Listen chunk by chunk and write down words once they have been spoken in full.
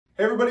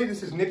Hey everybody,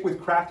 this is Nick with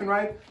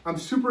Craft&ride. I'm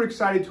super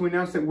excited to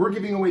announce that we're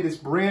giving away this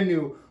brand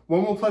new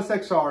Onewheel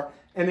XR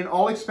and an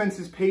all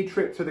expenses paid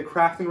trip to the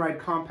Craft&ride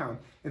Compound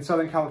in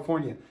Southern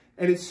California.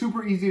 And it's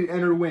super easy to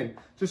enter to win.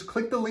 Just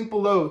click the link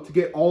below to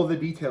get all the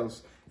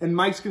details. And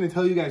Mike's gonna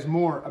tell you guys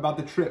more about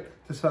the trip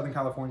to Southern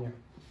California.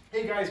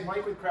 Hey guys,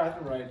 Mike with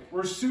Craft&ride.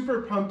 We're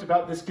super pumped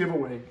about this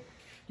giveaway.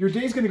 Your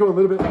day's gonna go a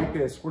little bit like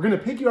this. We're gonna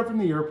pick you up from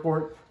the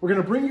airport. We're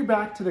gonna bring you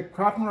back to the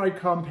Craft&ride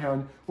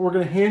Compound, where we're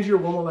gonna hand you your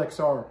Onewheel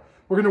XR.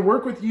 We're gonna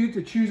work with you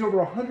to choose over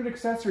 100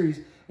 accessories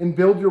and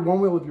build your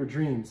Onewheel of your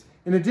dreams.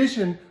 In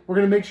addition, we're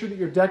gonna make sure that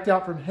you're decked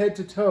out from head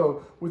to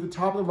toe with the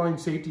top of the line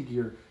safety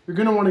gear. You're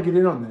gonna wanna get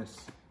in on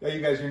this. Yeah,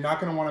 you guys, you're not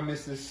gonna wanna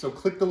miss this, so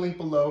click the link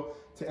below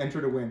to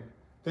enter to win.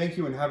 Thank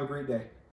you and have a great day.